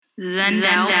Podcast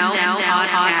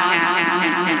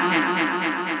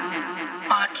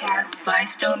by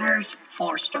stoners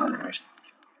for stoners.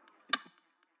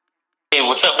 Hey,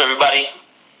 what's up, everybody?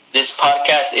 This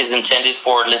podcast is intended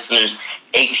for listeners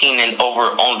 18 and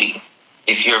over only.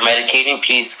 If you're medicating,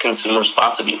 please consume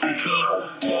responsibly.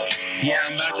 Yeah,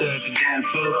 I'm about to act a damn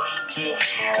fool.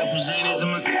 Couple Zanies in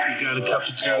my system, got a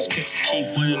couple girls kiss and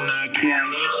keep winning, I can't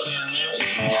lose.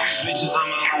 Bitches on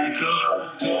my line, cool.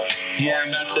 Yeah, I'm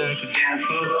about to act a damn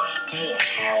fool.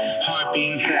 Heart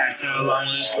beating fast, how long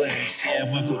will this last? Yeah,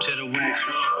 welcome to the wax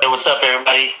room. Hey, what's up,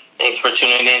 everybody? Thanks for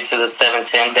tuning in to the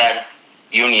 710 Dad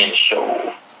Union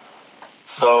Show.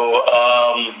 So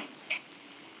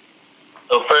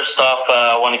first off,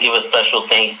 I want to give a special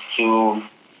thanks to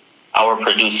our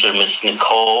producer, Miss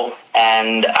Nicole,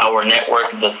 and our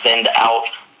network, the Send Out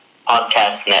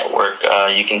Podcast Network.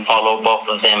 You can follow both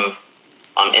of them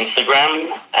on Instagram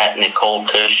at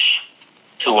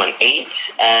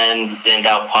NicoleKush218 and Send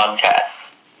Out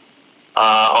Podcast.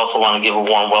 Also want to give a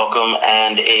warm welcome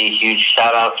and a huge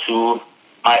shout out to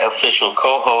my official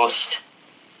co-host,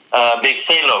 Big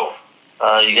Salo.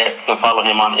 You guys can follow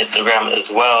him on Instagram as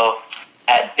well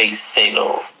at Big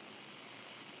Salo.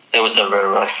 Hey, what's up,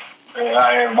 everybody? Hey, how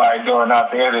everybody doing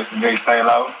out there? This is Big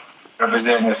Salo,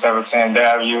 representing the 710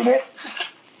 Dab unit.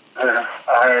 I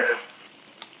heard it.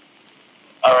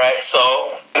 All right,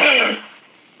 so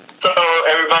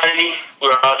everybody, we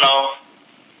all know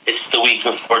it's the week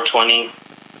of 420,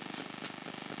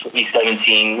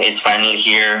 2017. It's finally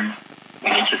here.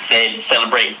 We get to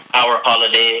celebrate our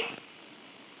holiday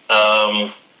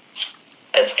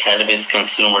as cannabis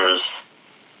consumers.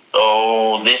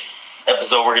 So this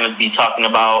episode, we're going to be talking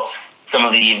about some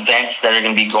of the events that are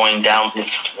going to be going down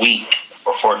this week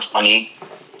for 420.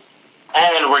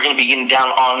 And we're going to be getting down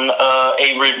on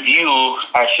a review,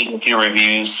 actually a few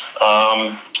reviews.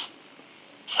 A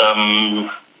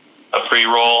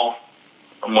pre-roll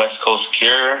from West Coast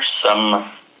Cure, some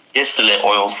distillate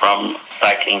oil from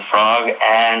Cycling Frog,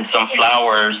 and some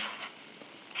flowers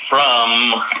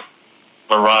from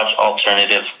Mirage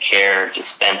Alternative Care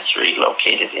Dispensary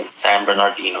located in San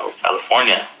Bernardino,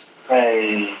 California.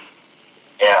 Hey.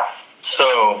 Yeah.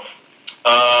 So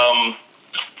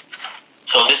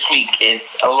this week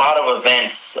is a lot of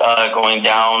events going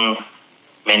down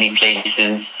many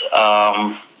places.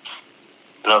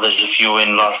 There's a few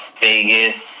in Las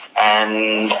Vegas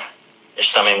and there's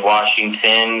some in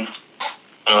Washington.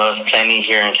 There's plenty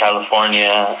here in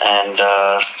California, and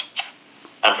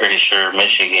I'm pretty sure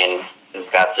Michigan has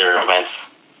got their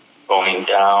events going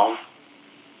down.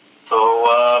 So,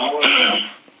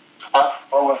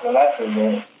 What was the last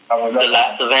event? The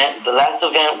last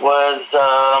event was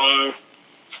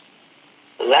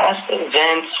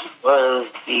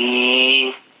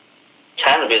the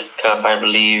Cannabis Cup, I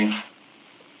believe,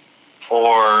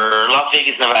 for Las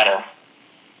Vegas, Nevada.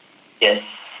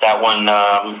 Yes, that one,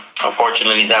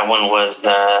 unfortunately, that one was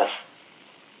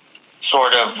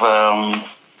sort of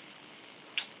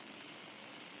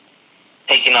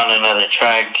taking on another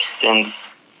track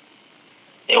since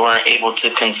they weren't able to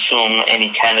consume any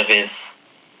cannabis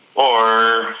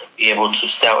or be able to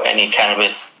sell any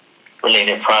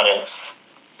cannabis-related products.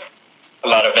 A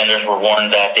lot of vendors were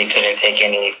warned that they couldn't take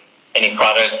any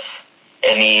products,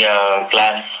 any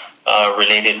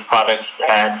glass-related products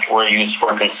that were used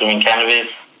for consuming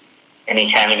cannabis, any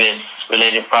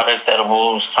cannabis-related products,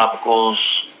 edibles,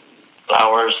 topicals,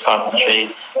 flowers,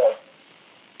 concentrates.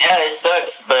 Yeah, it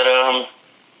sucks, but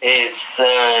it's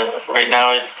right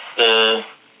now it's the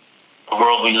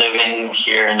world we live in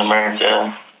here in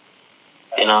America,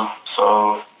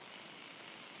 so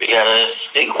we gotta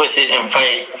stick with it and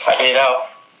fight it out,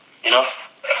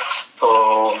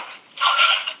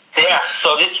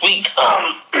 So this week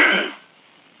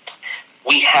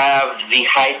we have the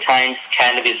High Times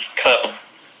Cannabis Cup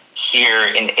here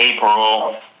in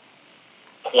April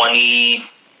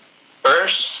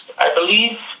 21st, I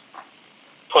believe.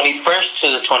 21st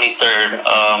to the 23rd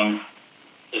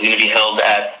is going to be held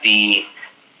at the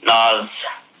NAS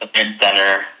Event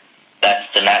Center.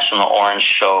 That's the National Orange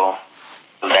Show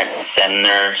Event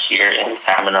Center here in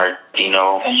San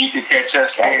Bernardino. And you can catch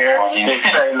us here, Big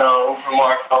Salo,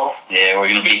 Marco. Yeah, we're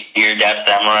going to be here, Dab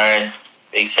Samurai,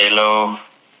 Big Salo,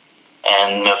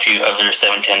 and a few other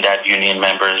 710 Dab Union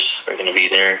members are going to be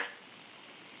there.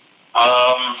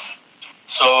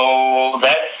 So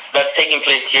that's taking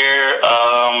place here.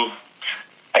 I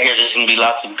hear there's going to be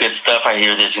lots of good stuff. I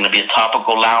hear there's going to be a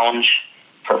topical lounge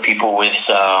for people with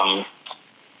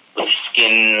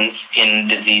skin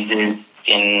diseases,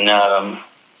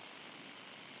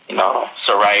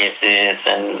 psoriasis,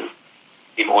 and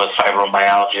people with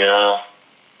fibromyalgia.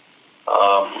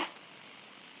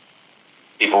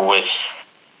 people with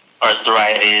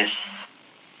arthritis,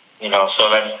 so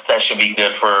that should be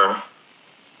good for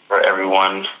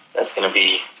everyone. That's going to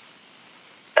be,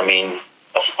 a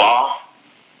spa,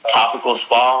 a topical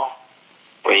spa,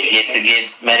 where you get to get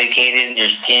medicated, your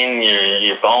skin,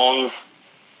 your bones.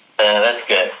 That's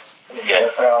good. That's good.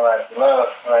 That sounds like love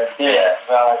right there. Yeah.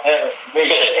 Sound like heaven to me.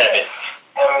 Heaven.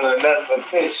 Heaven is nothing but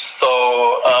fish.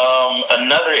 So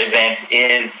another event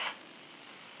is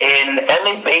an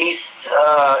LA-based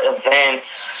event,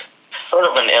 sort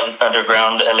of an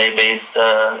underground LA-based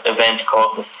event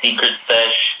called the Secret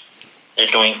Sesh. They're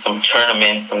doing some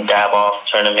tournaments, some dab-off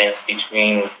tournaments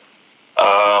between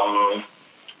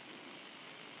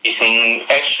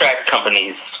extract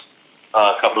companies.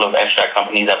 A couple of extract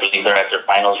companies, I believe they're at their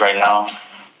finals right now.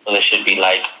 So there should be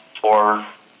like four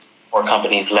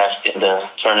companies left in the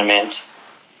tournament.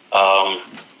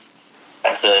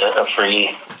 That's a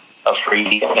free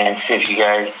event if you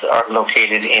guys are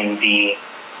located in the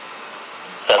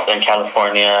Southern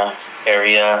California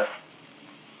area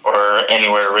or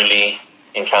anywhere really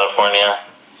in California.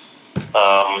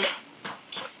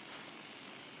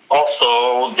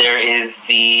 Also, there is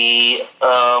the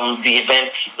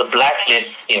event, the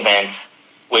Blacklist event,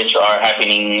 which are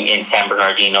happening in San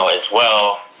Bernardino as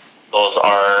well. Those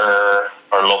are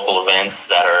local events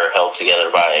that are held together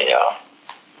by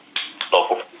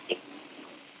local people.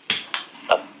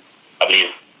 I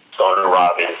believe Stoner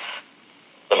Rob is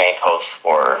the main host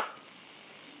for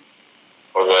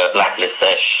the Blacklist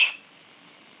Sesh.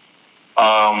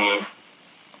 That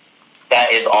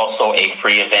is also a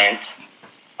free event.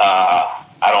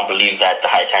 I don't believe that the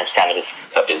High Times Cannabis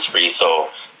Cup is free, so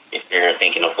if you're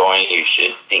thinking of going, you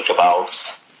should think about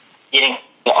getting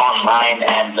online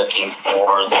and looking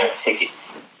for their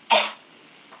tickets.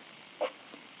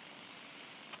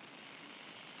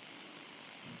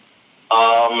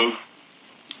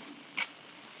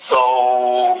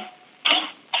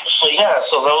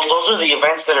 So those are the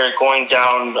events that are going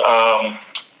down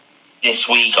this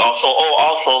week.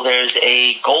 Also there's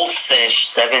a Gold Sesh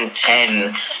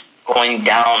 710 going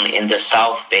down in the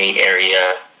South Bay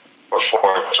area for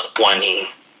 420.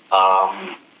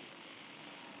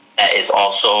 That is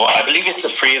also, I believe it's a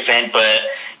free event, but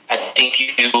I think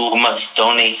you must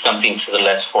donate something to the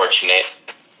less fortunate.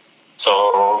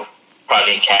 So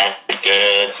probably canned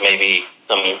goods, maybe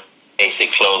some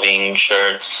basic clothing,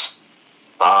 shirts,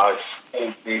 socks,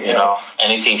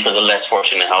 anything for the less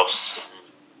fortunate helps.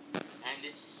 And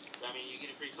it's, you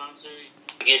get a free concert,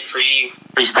 you get free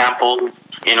sample,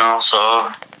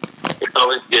 so it's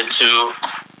always good to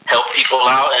help people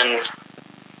out and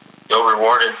feel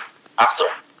rewarded after.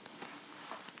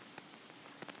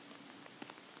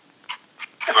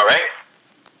 Am I right?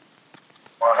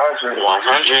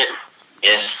 100.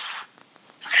 Yes.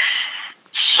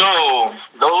 So,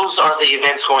 those are the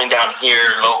events going down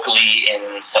here locally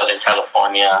in Southern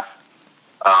California.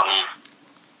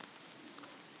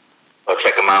 Go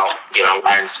check them out. Get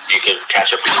online. You can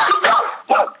catch up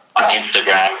on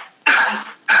Instagram.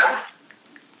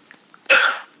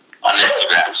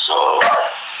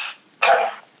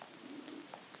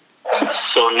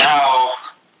 So now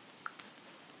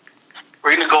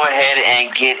we're gonna go ahead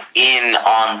and get in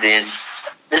on this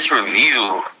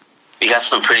review. We got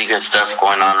some pretty good stuff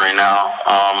going on right now.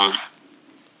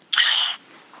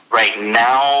 Right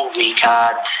now we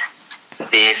got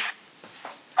this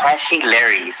Hashy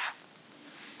Larry's.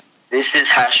 This is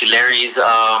Hashy Larry's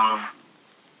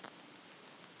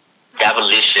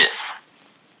Gabalicious.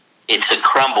 It's a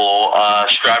crumble,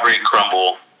 strawberry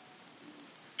crumble.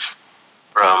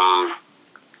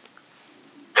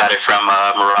 Got it from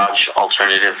Mirage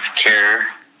Alternative Care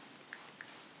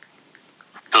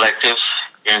Collective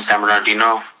here in San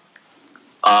Bernardino.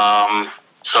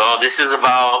 So this is it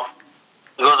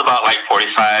goes about like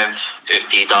 $45,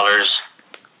 $50,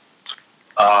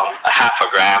 a half a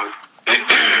gram.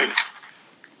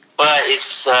 But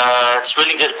it's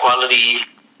really good quality.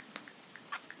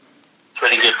 It's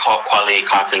really good quality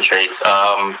concentrates.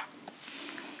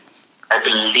 I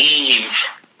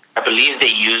believe they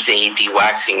use a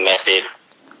dewaxing method.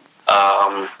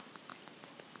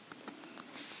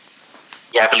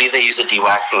 I believe they use a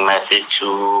dewaxing method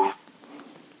to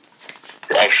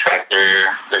extract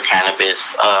their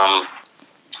cannabis.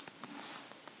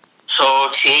 So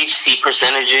THC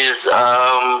percentages,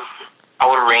 I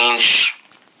would range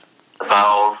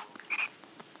about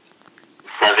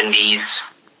 70s.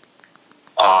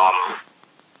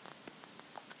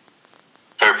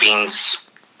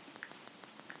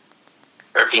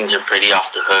 Terpenes are pretty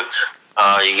off the hook.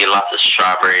 You get lots of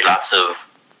strawberry, lots of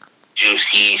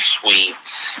juicy, sweet,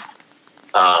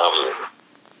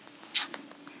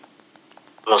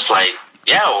 almost like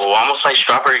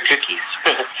strawberry cookies.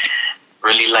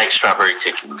 Really like strawberry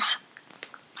cookies.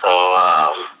 So,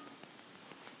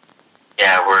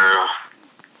 we're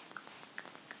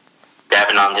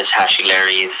dabbing on this Hashi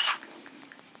Larry's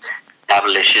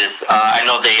Dabalicious. I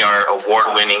know they are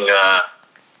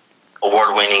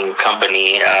award-winning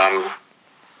company.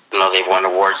 They've won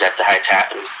awards at the High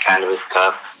Times Cannabis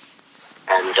Cup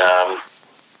and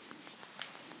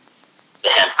the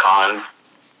HempCon.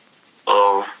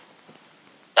 So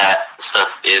that stuff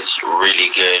is really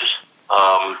good.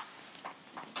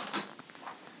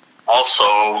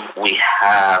 Also, we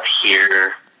have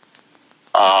here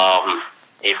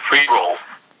a pre-roll.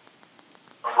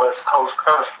 West Coast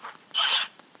Custom.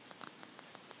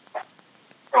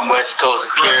 From West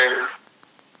Coast here,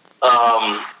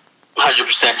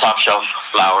 100% top shelf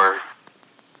flower,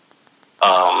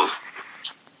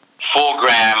 full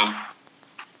gram.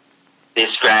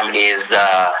 This strain is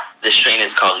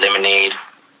called Lemonade,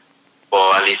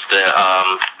 or at least the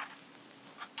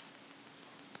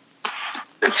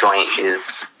joint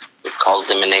is called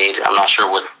Lemonade. I'm not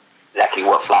sure exactly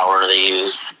what flower they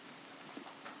use.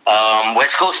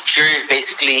 West Coast Cure is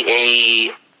basically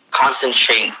a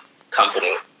concentrate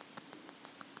company.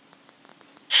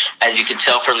 As you can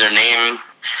tell from their name,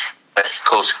 West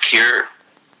Coast Cure,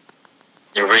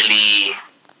 they're really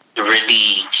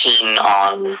keen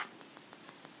on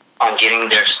getting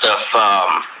their stuff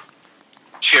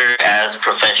cured as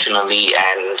professionally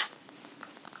and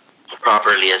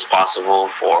properly as possible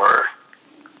for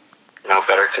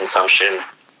better consumption.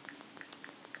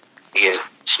 You get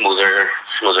smoother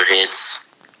hits,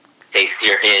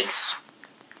 tastier hits,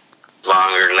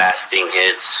 longer lasting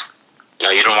hits.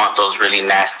 You don't want those really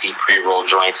nasty pre-roll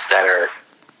joints that are,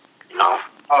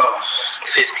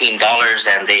 $15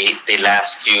 and they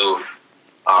last you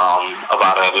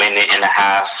about a minute and a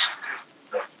half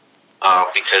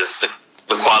because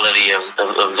the quality of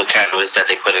the cannabis that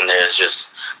they put in there is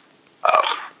just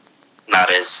not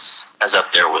as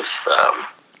up there with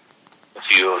a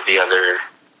few of the other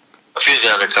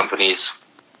companies.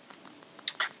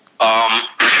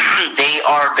 They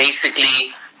are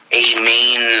basically a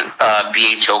main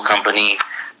BHO company.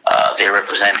 They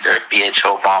represent their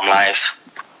BHO Bomb Life.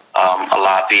 A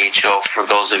lot of BHO, for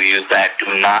those of you that do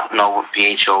not know what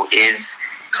BHO is,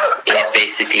 it is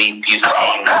basically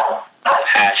butane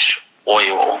hash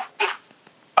oil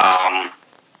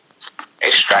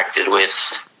extracted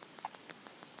with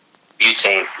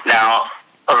butane. Now,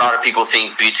 a lot of people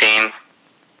think butane,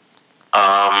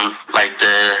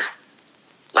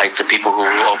 like the people who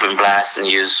open blast and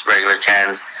use regular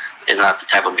cans, is not the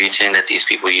type of butane that these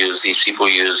people use. These people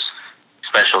use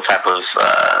special type of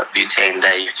butane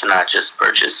that you cannot just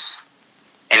purchase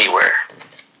anywhere.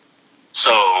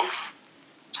 So,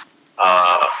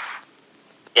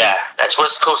 that's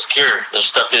West Coast Cure. The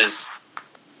stuff is,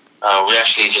 we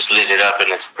actually just lit it up,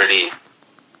 and it's pretty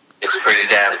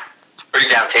damn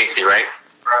tasty, right?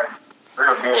 Right.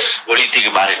 Real good. What do you think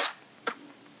about it?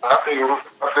 I think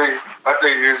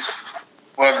it's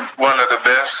one of the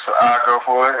best. I go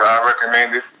for it. I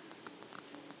recommend it.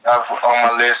 On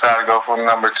my list, I'd go for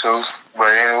number 2.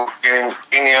 But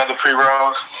any other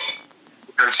pre-rolls,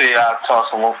 I'll toss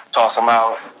them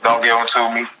out. Don't give them to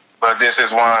me. But this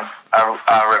is one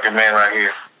I recommend right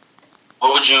here.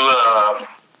 What would you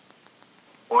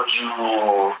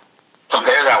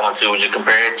compare that one to? Would you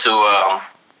compare it to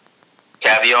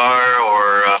Caviar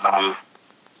or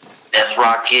Death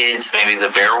Rockets, maybe the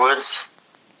Bearwoods?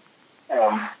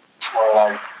 More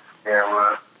like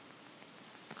Bearwood.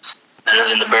 Better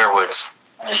than the Bearwoods.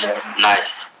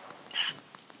 Nice.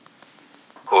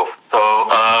 Cool. So,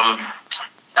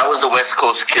 that was the West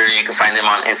Coast Cure. You can find them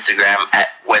on Instagram at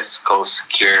West Coast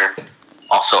Cure.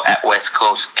 Also at West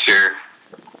Coast Cure.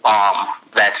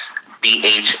 That's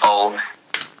BHOB.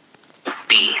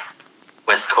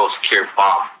 West Coast Cure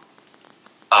Bomb.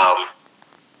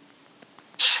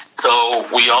 So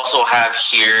we also have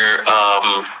here,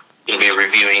 going to be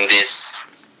reviewing these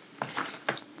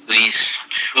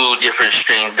 2 different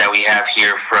strains that we have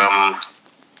here from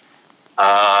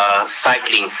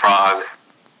Cycling Frog.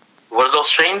 What are those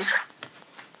strains?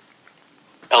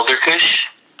 Elder Kush?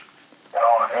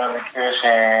 Elder Kush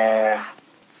and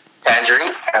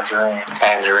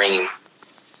Tangerine.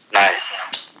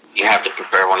 Nice. You have to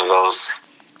prepare one of those.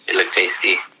 They look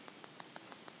tasty.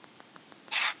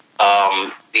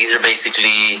 These are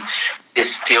basically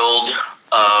distilled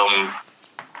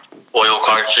oil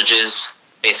cartridges,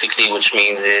 basically, which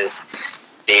means is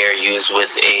they are used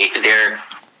with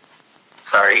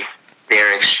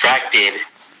they're extracted.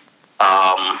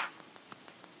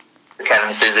 The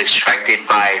cannabis is extracted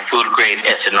by food grade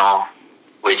ethanol,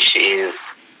 which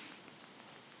is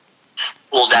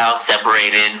pulled out,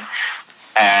 separated,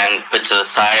 and put to the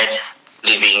side,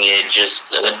 leaving it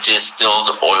just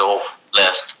distilled oil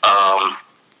left.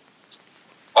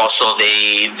 Also,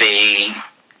 they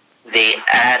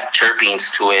add terpenes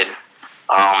to it.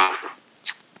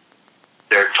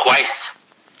 There are twice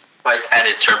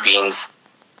added terpenes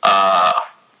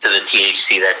to the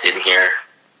THC that's in here.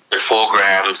 They're 4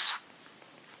 grams.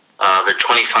 They're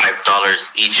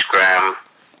 $25 each gram,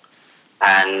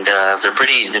 and they're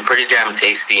pretty damn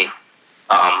tasty.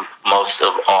 Most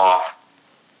of all,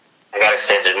 I gotta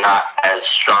say they're not as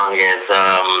strong as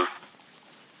I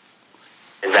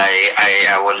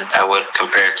would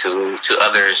compare to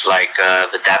others like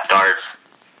the Dap Darts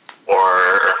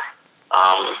or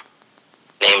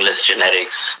Nameless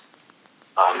Genetics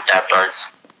Dap Darts.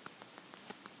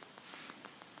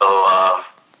 So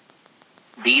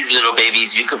these little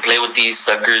babies, you can play with these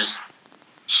suckers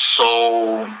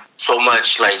so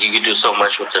much. Like you can do so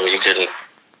much with them. You can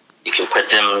put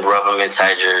them, rub them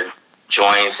inside your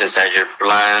joints, inside your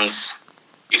blunts.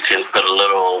 You can put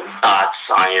little dots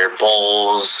on your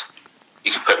bowls.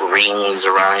 You can put rings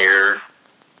around your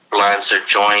blunts or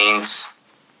joints.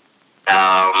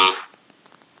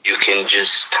 You can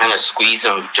just kind of squeeze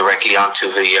them directly onto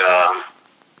your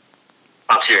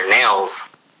nails,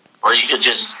 or you could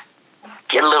just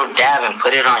get a little dab and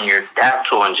put it on your dab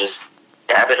tool and just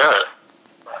dab it up.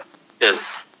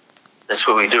 Because that's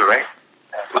what we do, right?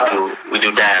 We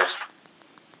do dabs.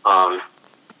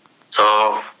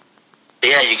 So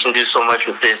yeah, you can do so much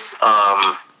with this.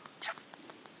 I've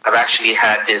actually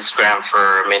had this gram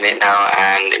for a minute now,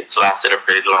 and it's lasted a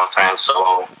pretty long time.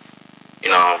 So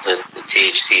the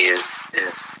THC is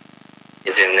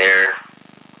in there.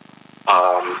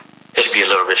 Could be a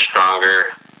little bit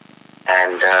stronger,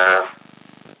 and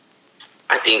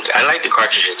I think I like the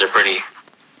cartridges. They're pretty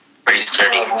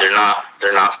sturdy.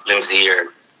 They're not flimsy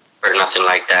or nothing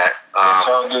like that.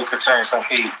 So do contain some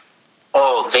heat.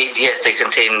 Oh, they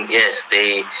contain. They're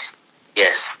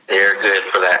good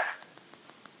for that.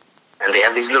 And they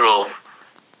have these little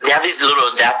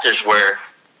adapters where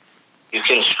you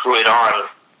can screw it on,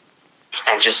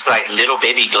 and just like little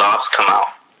baby globs come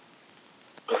out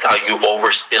without you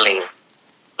overspilling.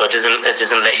 So it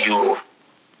doesn't let you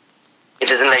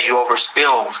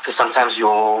overspill, because sometimes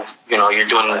you're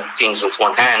doing things with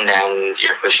one hand and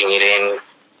you're pushing it in,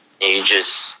 and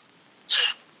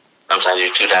sometimes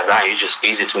you're too damn down, you just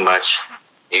squeeze it too much.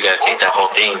 You gotta take that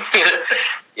whole thing.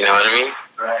 You know what I mean?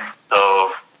 Right.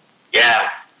 So yeah,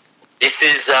 this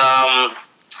is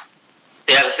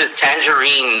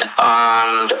Tangerine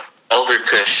on Elder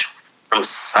Kush from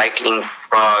Cycling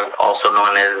Frog, also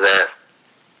known as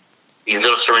these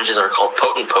little syringes are called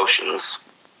potent potions.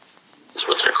 That's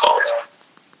what they're called.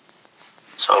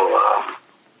 So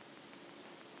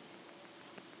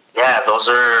yeah, those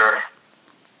are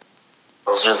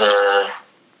the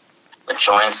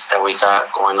joints that we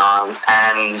got going on,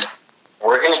 and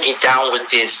we're gonna get down with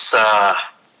this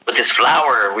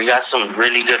flower. We got some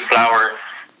really good flower.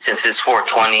 Since it's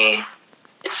 420,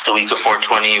 it's the week of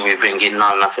 420. We've been getting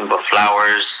on nothing but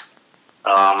flowers.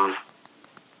 I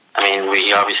mean,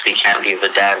 we obviously can't leave the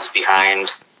dabs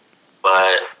behind,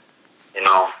 but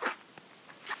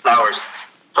flowers.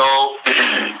 So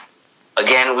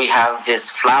again, we have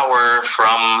this flower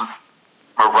from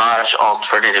Mirage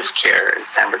Alternative Care in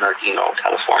San Bernardino,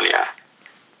 California.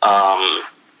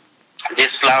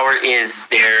 This flower is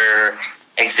their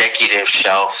executive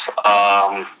shelf.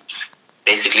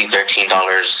 Basically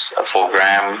 $13 a full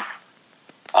gram,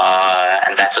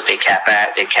 and that's what they cap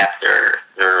at. They cap their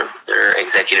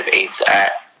executive 8s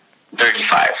at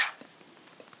 35.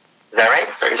 Is that right?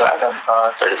 35.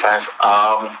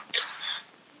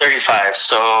 35.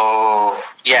 So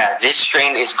yeah, this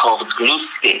strain is called Glue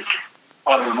Stick.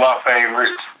 One of my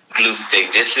favorites. Glue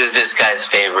Stick. This is this guy's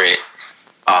favorite.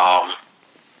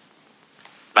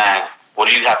 Man, what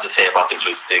do you have to say about the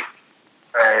Glue Stick?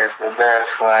 Man, it's the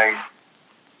best. Like,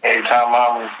 anytime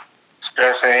I'm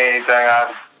stressing anything,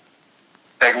 I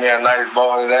take me a nice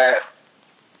bowl of that.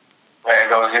 Man,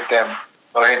 go hit the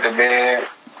bed,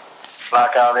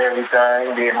 block out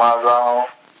everything, be in my zone.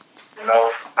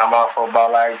 I'm out for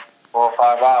about like 4 or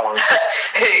 5 hours.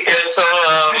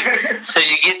 So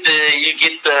you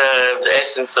get the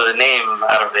essence of the name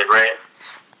out of it, right?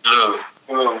 Glue.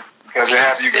 Because it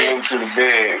has you glued to the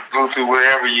bed, glued to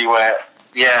wherever you at.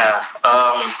 Yeah.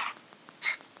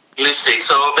 Glue stick.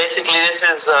 So basically, this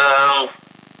is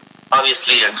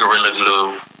obviously a Gorilla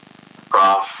Glue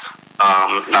cross.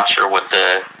 Not sure what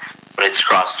it's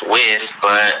crossed with,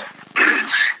 but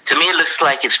to me it looks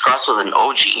like it's crossed with an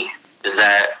OG. Is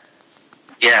that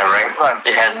Yeah, right.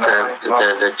 It has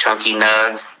the chunky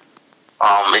nugs.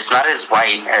 It's not as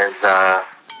white as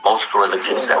most Gorilla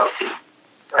Glues that we see,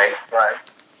 right? Right.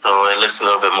 So it looks a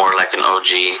little bit more like an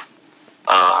OG.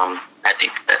 I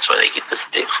think that's where they get the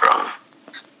stick from.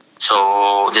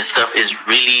 So this stuff is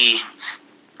really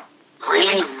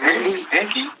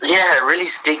sticky. Yeah, really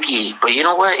sticky. But you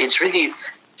know what? It's really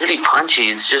punchy.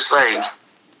 It's just like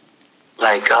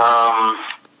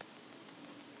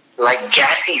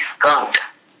gassy skunk.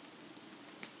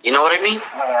 You know what I mean?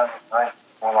 Yeah, right.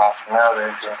 When I smell it,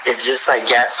 it's just like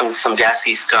some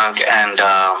gassy skunk, and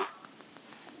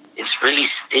it's really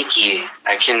sticky.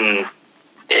 I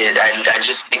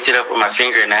just picked it up with my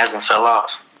finger and it hasn't fell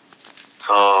off.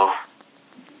 So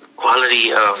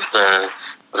quality of the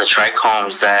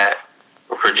trichomes that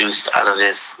were produced out of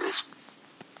this is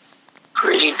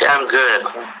pretty damn good.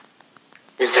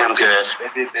 Pretty damn good. They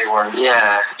did their work.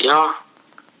 Yeah, you know,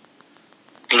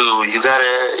 glue. You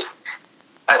gotta.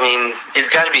 I mean, it's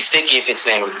gotta be sticky if its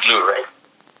name is glue, right?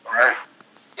 Right.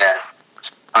 Yeah.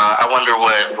 I wonder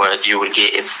what you would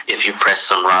get if you press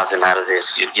some rosin out of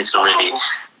this. You'd get some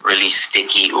really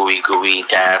sticky, ooey gooey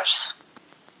dabs.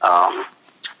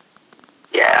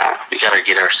 Yeah, we gotta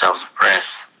get ourselves a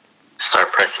press.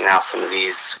 Start pressing out some of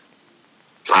these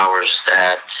flowers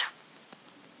that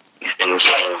we've been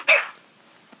getting.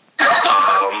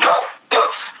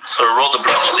 So roll the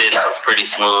brush with this. It's pretty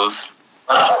smooth.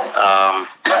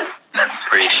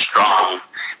 Pretty strong.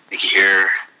 You can hear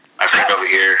my friend over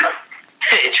here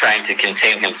trying to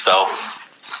contain himself.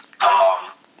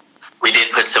 We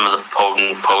did put some of the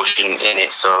potent potion in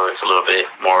it, so it's a little bit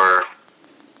more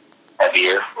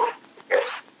heavier, I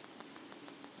guess,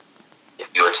 if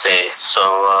you would say. So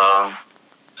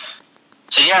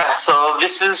yeah. So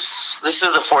this is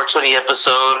the 420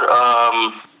 episode.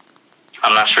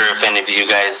 I'm not sure if any of you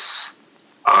guys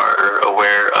are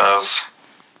aware of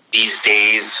these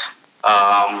days,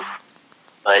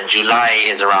 but July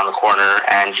is around the corner,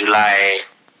 and July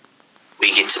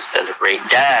we get to celebrate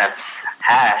dabs,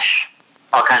 hash,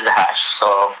 all kinds of hash.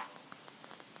 So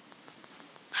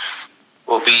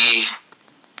we'll be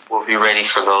ready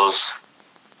for those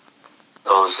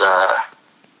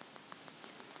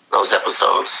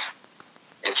episodes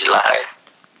in July.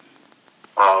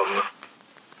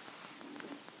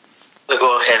 We'll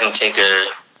go ahead and take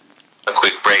a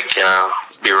quick break, and I'll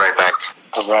be right back.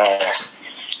 All right.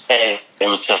 Hey,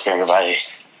 what's up, everybody?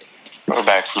 We're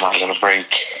back from our little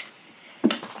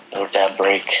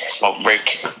break. Smoke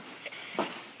break.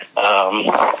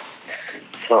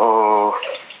 So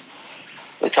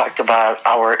we talked about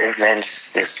our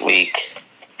events this week,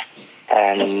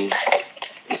 and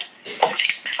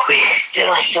we did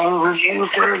our song review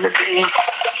for the day.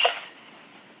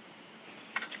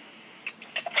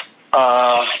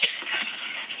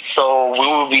 So we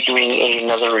will be doing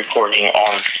another recording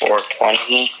on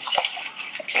 420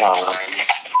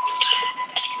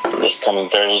 this coming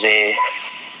Thursday.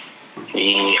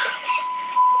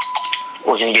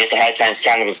 We're going to be at the High Times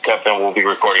Cannabis Cup, and we'll be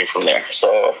recording from there.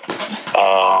 So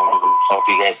hope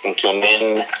you guys can tune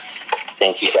in.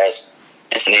 Thank you guys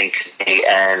for listening today,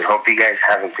 and hope you guys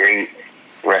have a great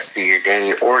rest of your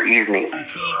day or evening.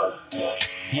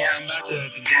 Yeah, I'm about to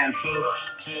act a damn fool.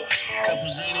 Couple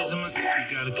Zanies in my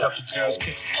system, got a couple girls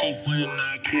kiss and keep winning,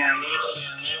 I can't lose.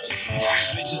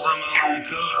 Bitches on my line,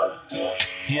 cool.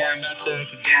 Yeah, I'm about to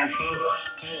act a damn fool.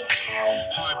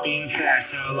 Heart beating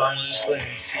fast, how long will this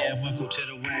last? Yeah, welcome to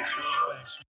the wax room.